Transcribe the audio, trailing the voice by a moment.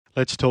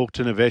Let's talk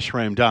to Nevesh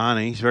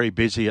Ramdhani. He's very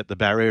busy at the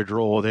barrier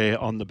draw there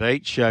on the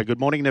beach. Good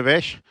morning,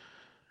 Nevesh.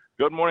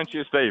 Good morning to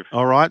you, Steve.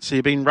 All right, so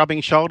you've been rubbing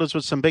shoulders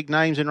with some big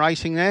names in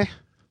racing there?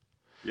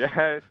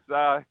 Yeah,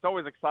 it's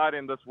always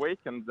exciting this week,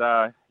 and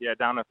down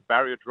at the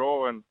barrier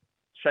draw and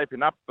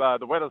shaping up.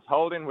 The weather's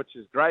holding, which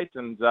is great,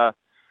 and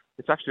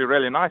it's actually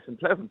really nice and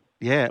pleasant.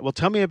 Yeah, well,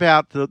 tell me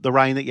about the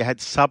rain that you had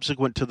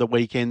subsequent to the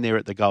weekend there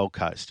at the Gold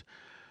Coast.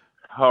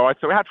 All right,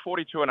 so we had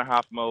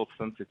 42.5 mils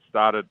since it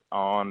started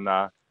on,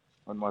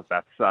 when was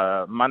that?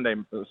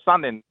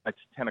 Sunday at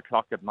 10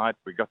 o'clock at night.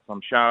 We got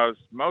some showers.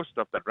 Most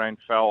of that rain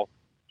fell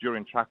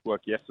during track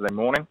work yesterday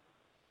morning.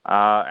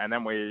 And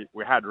then we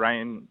had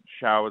rain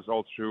showers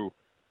all through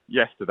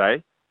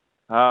yesterday.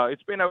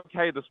 It's been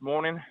okay this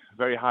morning,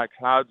 very high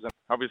clouds, and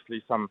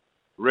obviously some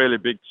really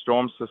big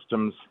storm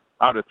systems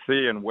out at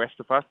sea and west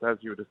of us. As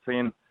you would have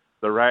seen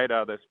the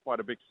radar, there's quite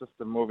a big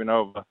system moving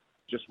over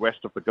just west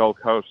of the Gold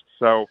Coast.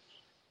 So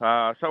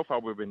far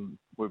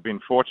we've been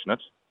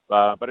fortunate,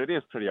 but it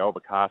is pretty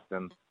overcast.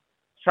 And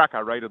track I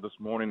rated this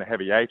morning, a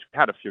heavy 8. We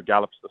had a few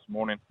gallops this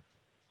morning.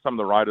 Some of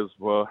the riders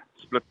were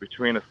split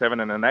between a 7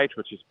 and an 8,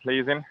 which is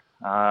pleasing.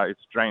 It's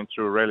drained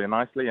through really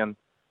nicely. And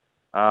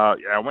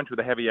I went with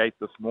a heavy 8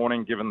 this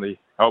morning, given the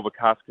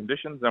overcast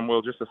conditions, and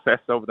we'll just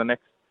assess over the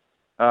next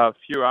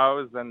few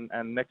hours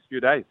and next few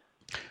days.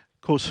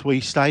 Of course, we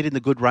stayed in the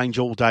good range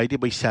all day,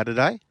 did we,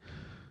 Saturday?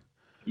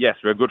 Yes,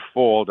 we were good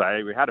for all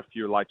day. We had a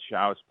few light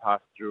showers pass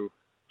through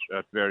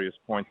at various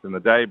points in the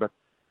day, but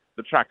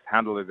the track's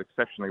handled it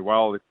exceptionally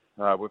well.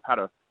 We've had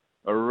a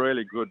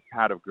really good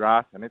pad of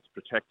grass, and it's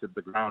protected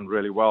the ground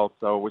really well.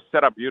 So we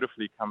set up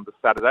beautifully come this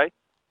Saturday.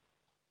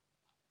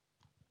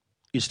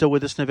 You still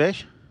with us,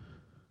 Nevesh?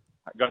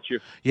 I got you.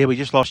 Yeah, we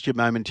just lost you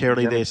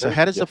momentarily there. So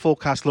how does the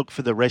forecast look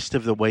for the rest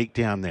of the week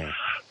down there?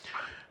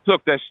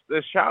 Look, there's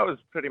showers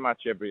pretty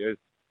much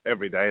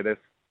every day. There's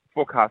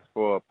forecast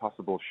for a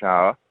possible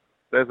shower.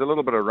 There's a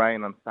little bit of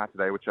rain on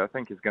Saturday, which I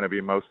think is going to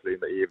be mostly in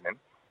the evening,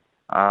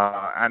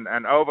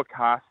 and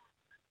overcast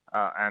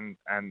and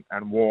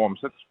warm.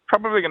 So it's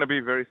probably going to be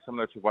very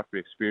similar to what we're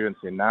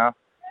experiencing now.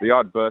 The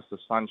odd burst of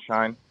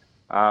sunshine,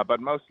 but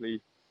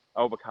mostly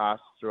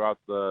overcast throughout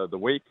the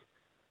week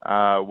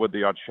with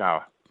the odd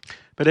shower.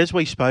 But as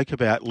we spoke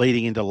about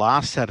leading into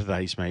last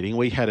Saturday's meeting,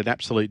 we had an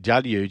absolute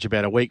deluge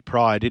about a week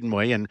prior, didn't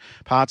we? And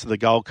parts of the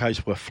Gold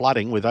Coast were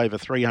flooding with over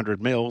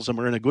 300 mils, and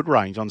we're in a good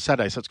range on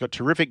Saturday. So it's got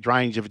terrific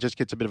drainage if it just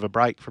gets a bit of a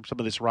break from some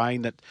of this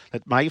rain that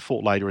may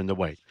fall later in the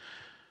week.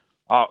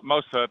 Oh,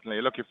 most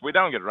certainly. Look, if we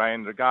don't get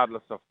rain,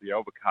 regardless of the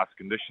overcast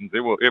conditions, it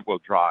will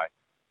dry.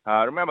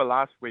 Remember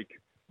last week,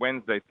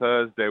 Wednesday,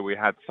 Thursday, we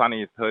had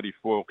sunny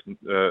 34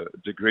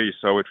 degrees,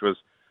 so it was,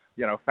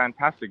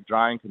 fantastic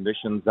drying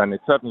conditions, and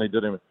it certainly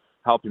didn't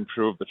help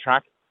improve the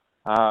track.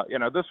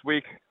 This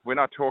week we're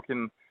not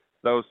talking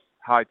those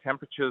high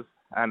temperatures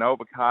and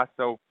overcast.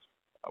 So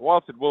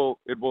whilst it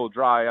will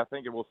dry, I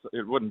think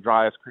it wouldn't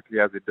dry as quickly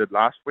as it did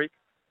last week.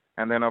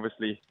 And then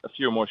obviously a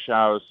few more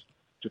showers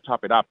to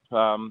top it up.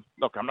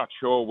 Look, I'm not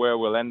sure where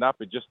we'll end up.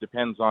 It just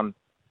depends on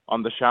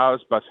the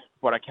showers. But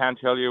what I can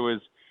tell you is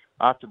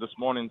after this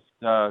morning's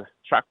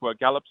track work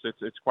gallops,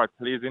 it's quite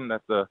pleasing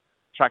that the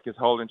track is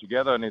holding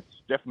together, and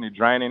it's definitely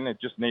draining.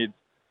 It just needs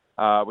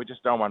we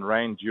just don't want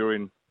rain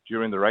during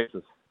the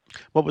races.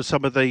 What was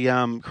some of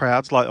the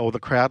crowds like, or the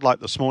crowd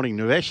like this morning,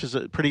 Nevesh? Is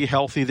it pretty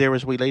healthy there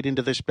as we lead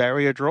into this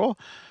barrier draw?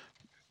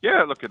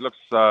 Yeah, look, it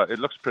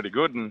looks pretty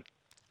good, and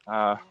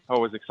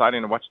always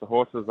exciting to watch the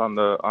horses on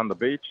the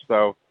beach.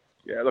 So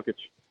yeah, look, it's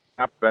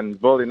up and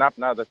building up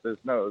now that there's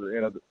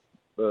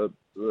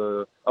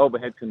the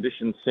overhead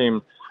conditions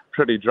seem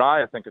pretty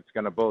dry. I think it's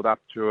going to build up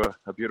to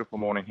a beautiful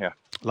morning here.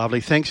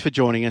 Lovely. Thanks for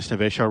joining us,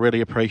 Nevesh. I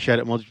really appreciate it.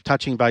 And we'll be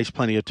touching base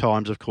plenty of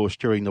times, of course,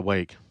 during the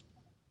week.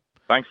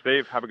 Thanks,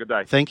 Steve. Have a good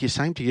day. Thank you.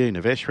 Same to you,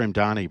 Nevesh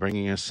Ramdhani,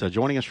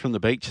 joining us from the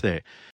beach there.